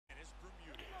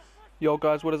Yo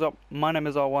guys, what is up? My name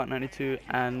is R192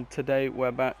 and today we're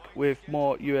back with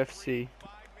more UFC.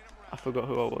 I forgot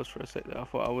who I was for a sec there. I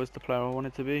thought I was the player I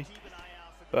wanted to be.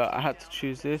 But I had to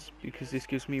choose this because this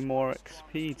gives me more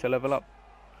XP to level up.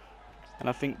 And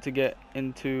I think to get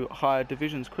into higher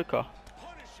divisions quicker.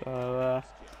 So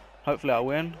hopefully I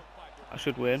win. I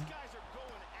should win.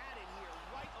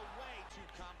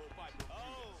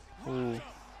 Ooh.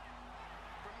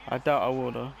 I doubt I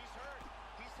will though.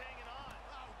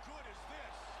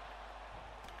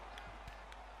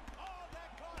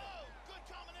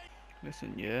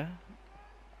 Listen, yeah.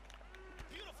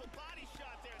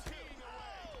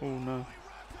 Oh no.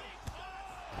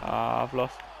 Ah, I've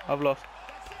lost. I've lost.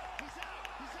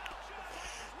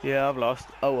 Yeah, I've lost.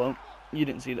 Oh well. You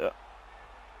didn't see that.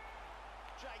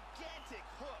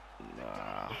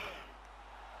 Nah.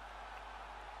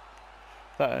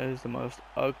 That is the most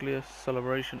ugliest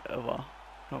celebration ever.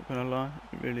 Not gonna lie,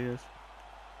 it really is.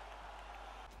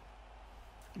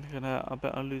 Look at that. I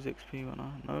bet I lose XP when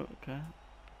I. No, okay.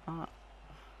 Ah.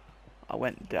 I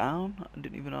went down. I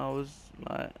didn't even know I was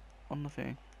like on the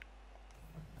thing.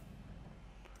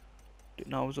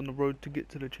 Didn't know I was on the road to get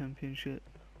to the championship.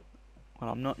 Well,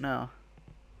 I'm not now.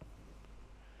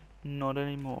 Not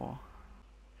anymore.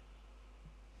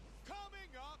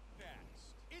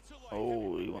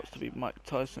 Oh, he wants to be Mike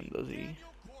Tyson, does he?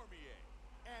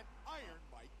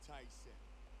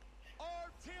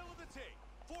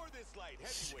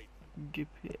 Skip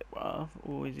it, bruv.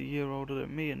 Oh, he's a year older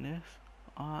than me in this.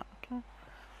 Alright, okay.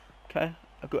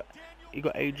 Okay, he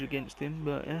got age against him,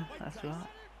 but yeah, that's right.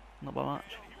 Not by much.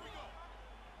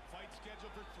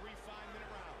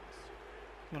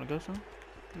 You wanna go, son?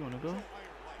 You wanna go?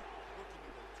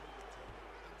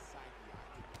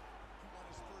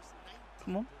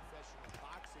 Come on.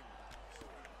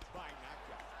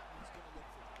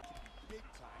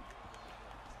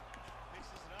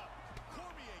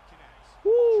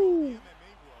 Woo!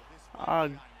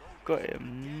 I got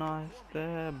him nice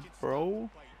there, bro.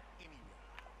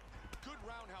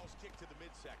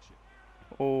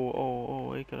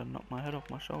 Oh, he could have knocked my head off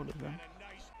my shoulders then.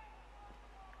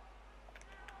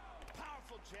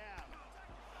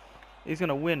 He's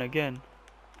gonna win again.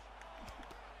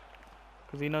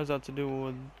 Because he knows how to do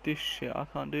all this shit. I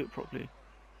can't do it properly.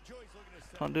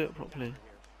 Can't do it properly.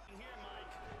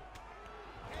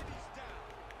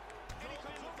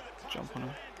 Jump on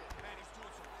him.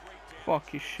 Fuck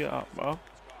his shit up, bro.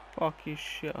 Fuck his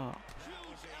shit up.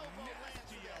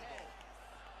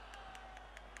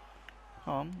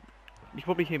 You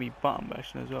probably hear me button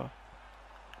bashing as well.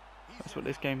 That's what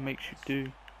this game makes you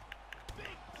do.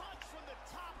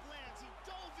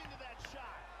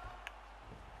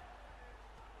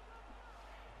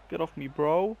 Get off me,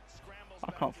 bro.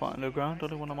 I can't fight on the ground,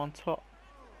 only when I'm on top.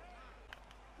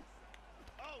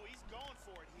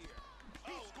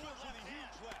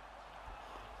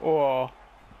 Oh,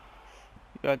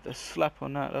 you had the slap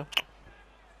on that though.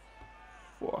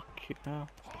 Fuck it now.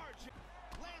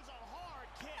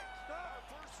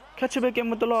 Catch him again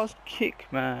with the last kick,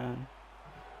 man.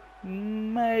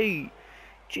 Mate,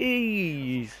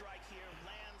 jeez.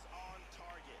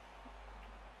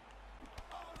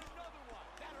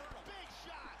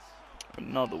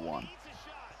 Another one.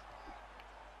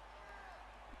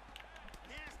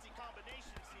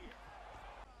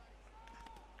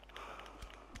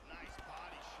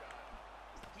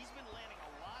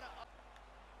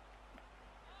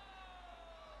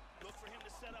 Look for him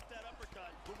to set up that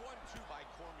uppercut. The 1-2 by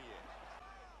Cormier.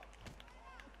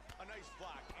 A nice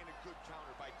block and a good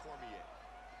counter by Cormier.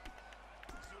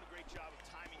 He's doing a great job of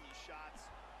timing these shots.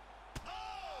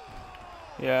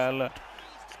 Oh! Yeah, look.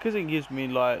 It's because it gives me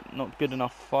like not good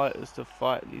enough fighters to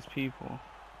fight these people.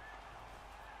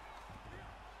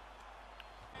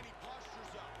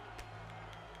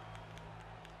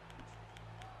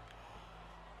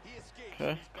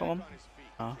 Okay, come on.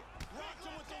 Oh.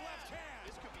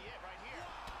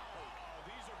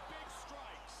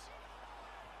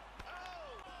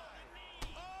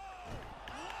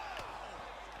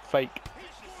 Fake.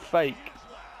 Fake.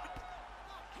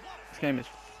 This game is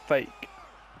fake.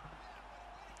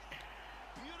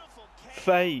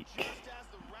 Fake.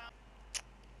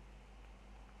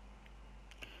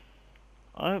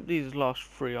 I hope these last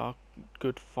three are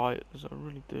good fighters, I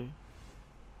really do.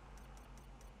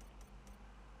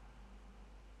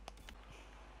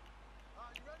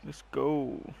 Let's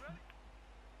go.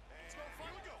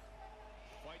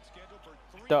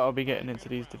 Doubt I'll be getting into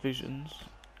these divisions.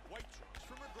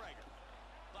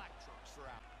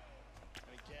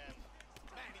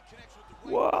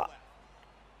 What?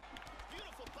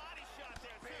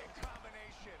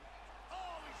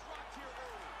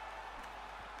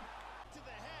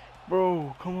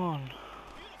 Bro, come on.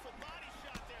 Beautiful body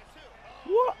shot there, too.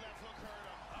 Oh, What? that left hook hurt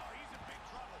him. Oh, he's in big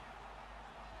trouble.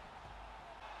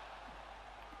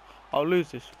 I'll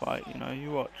lose this fight, you know,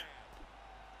 you watch.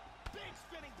 Big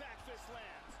spinning back fist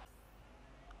lands.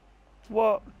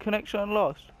 What? Connection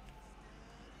lost.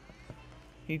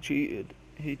 He cheated.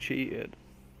 He cheated.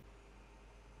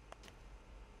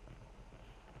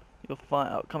 Your fight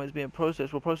outcome is being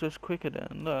processed. We'll process quicker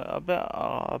then. Look, I bet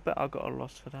I got a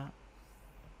loss for that.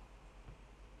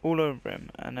 All over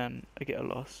him, and then I get a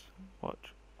loss.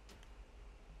 Watch.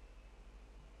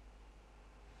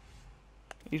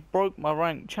 He's broke my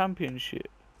rank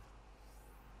championship.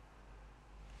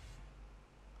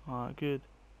 Alright, good.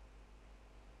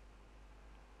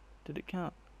 Did it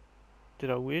count?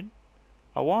 Did I win?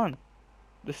 I won.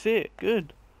 That's it.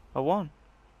 Good. I won.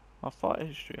 My fight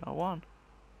history. I won.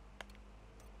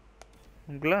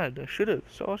 I'm glad. I should have.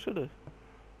 So I should have.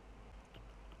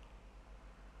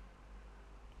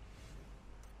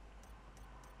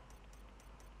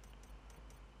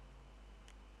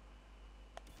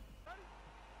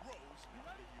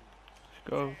 Let's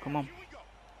go. Come on.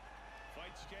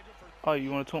 Oh,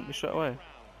 you want to taunt me straight away?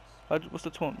 What's the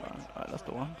taunt, man? Alright, that's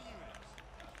the one.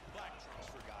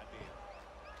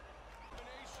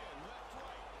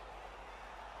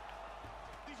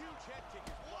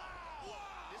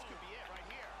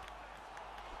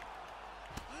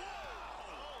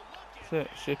 That's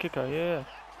it. Shit kicker, yeah.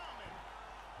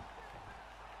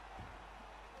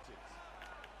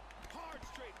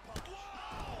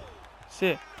 That's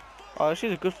it. Oh,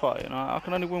 she's a good fight, you know. I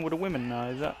can only win with the women now.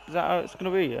 Is that how it's gonna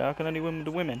be? Yeah, I can only win with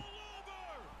the women.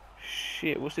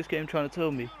 Shit, what's this game trying to tell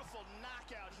me?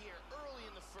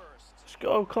 Let's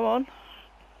go, come on.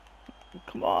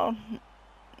 Come on.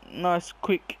 Nice,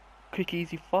 quick,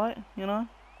 easy fight, you know.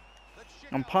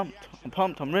 I'm pumped.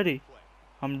 I'm ready.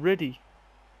 I'm ready.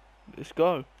 Let's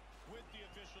go.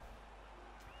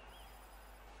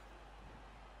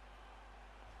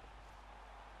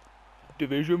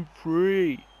 Division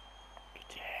 3.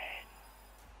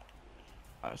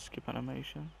 I skip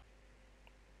animation.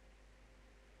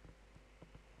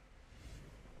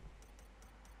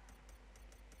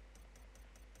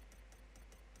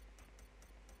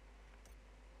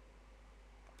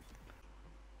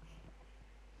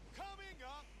 Coming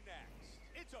up next,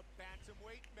 it's a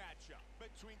bantamweight matchup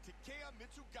between Takeya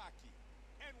Mitsugaki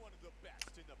and one of the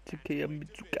best in the Takeya bantamweight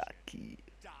Mitsugaki. division,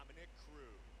 Dominic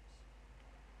Cruz.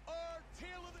 Our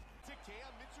tale of the Takeya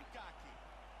Mitsugaki.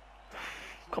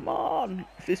 Come on!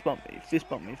 Fist bump me, fist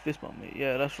bump me, fist bump me.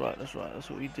 Yeah, that's right, that's right. That's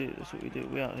what we do, that's what we do.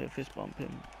 We out here fist bumping.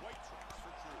 White trunks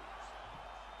for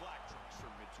Cruz. Black trunks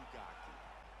for Mitsugaki.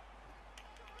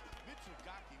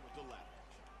 Mitsugaki with the left.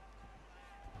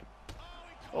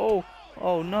 Oh,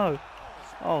 oh no.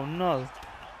 Oh no.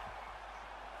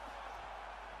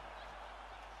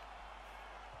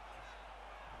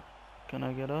 Can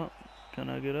I get up? Can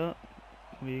I get up?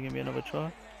 Will you give me another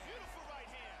try?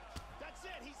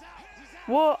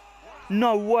 What?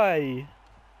 No way!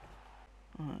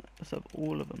 Alright, let's have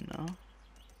all of them now.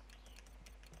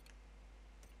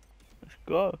 Let's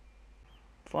go.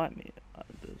 Fight me.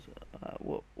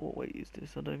 What weight is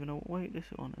this? I don't even know what weight this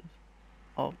one is.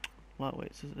 Oh,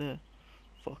 lightweight says it there.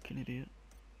 Fucking idiot.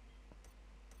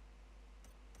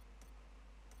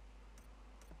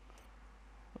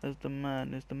 There's the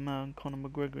man, Conor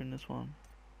McGregor in this one.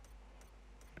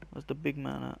 Where's the big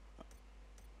man at?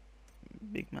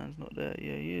 Big man's not there.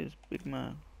 Yeah, he is. Big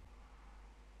man.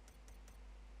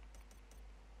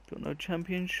 Got no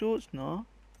champion shorts, nah.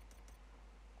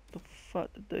 The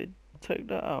fuck did they take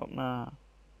that out? Nah.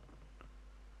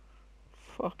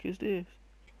 Fuck is this?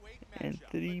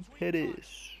 Anthony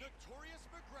Pettis. Notorious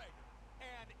McGregor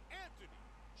and Anthony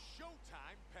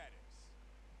Showtime Pettis.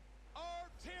 Our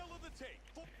tale of the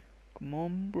tape. Come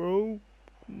on, bro.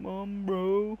 Come on,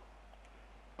 bro.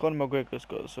 Conor McGregor's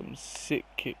got some sick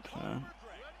kicks, man.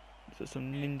 So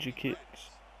some ninja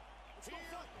kicks.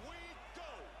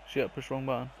 Shit, push wrong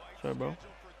button. Sorry, bro.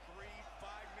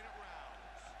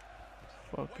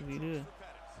 Fuck is he doing?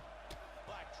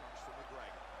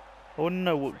 I wouldn't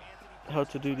know how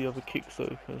to do the other kicks though,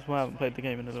 because I haven't played the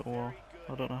game in a little while.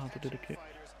 I don't know how to do the kick.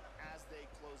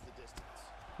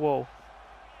 Whoa.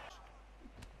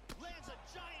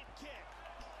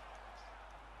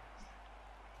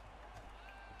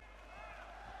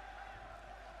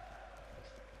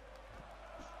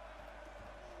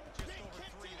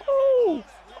 Oh!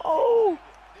 Oh!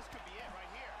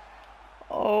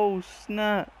 Oh,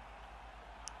 snap.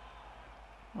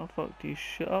 I fucked his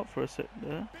shit up for a sec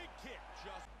there.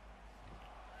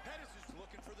 Pettis is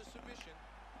looking for the submission.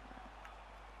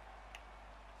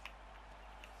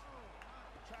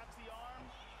 Traps the arm,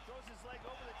 throws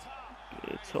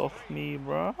it off me,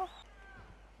 bruh.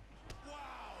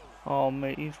 Oh,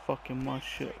 mate, he's fucking my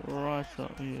shit right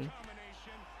up here.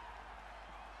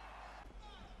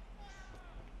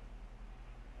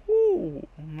 Ooh,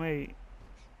 mate.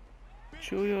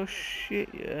 Chill your shit,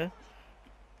 yeah?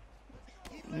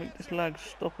 Make this lag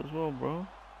stop as well, bro.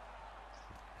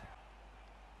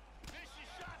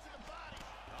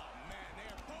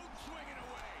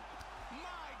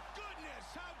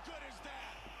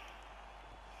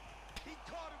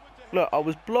 Look, I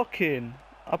was blocking.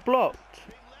 I blocked.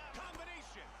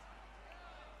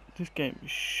 This game is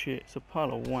shit. It's a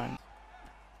pile of wank.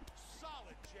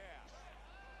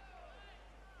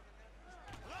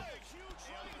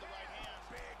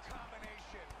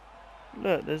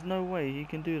 Look, there's no way he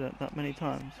can do that many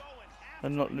times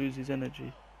and not lose his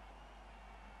energy.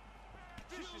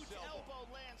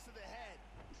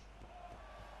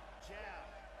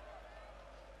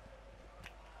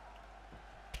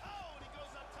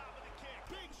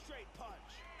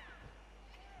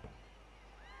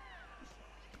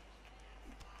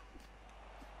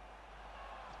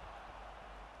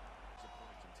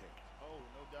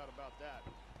 Doubt about that.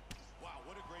 Wow,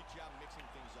 what a great job mixing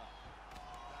things up.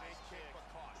 Nice kick, but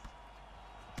caught.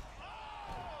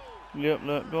 Oh! Yep,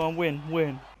 look, go on,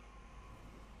 win.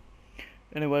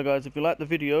 Anyway, guys, if you like the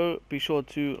video, be sure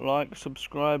to like,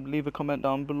 subscribe, leave a comment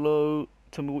down below.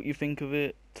 Tell me what you think of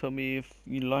it. Tell me if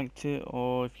you liked it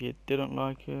or if you didn't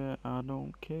like it. I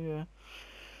don't care.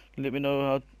 Let me know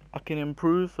how I can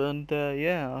improve. And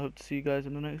yeah, I hope to see you guys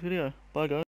in the next video. Bye, guys.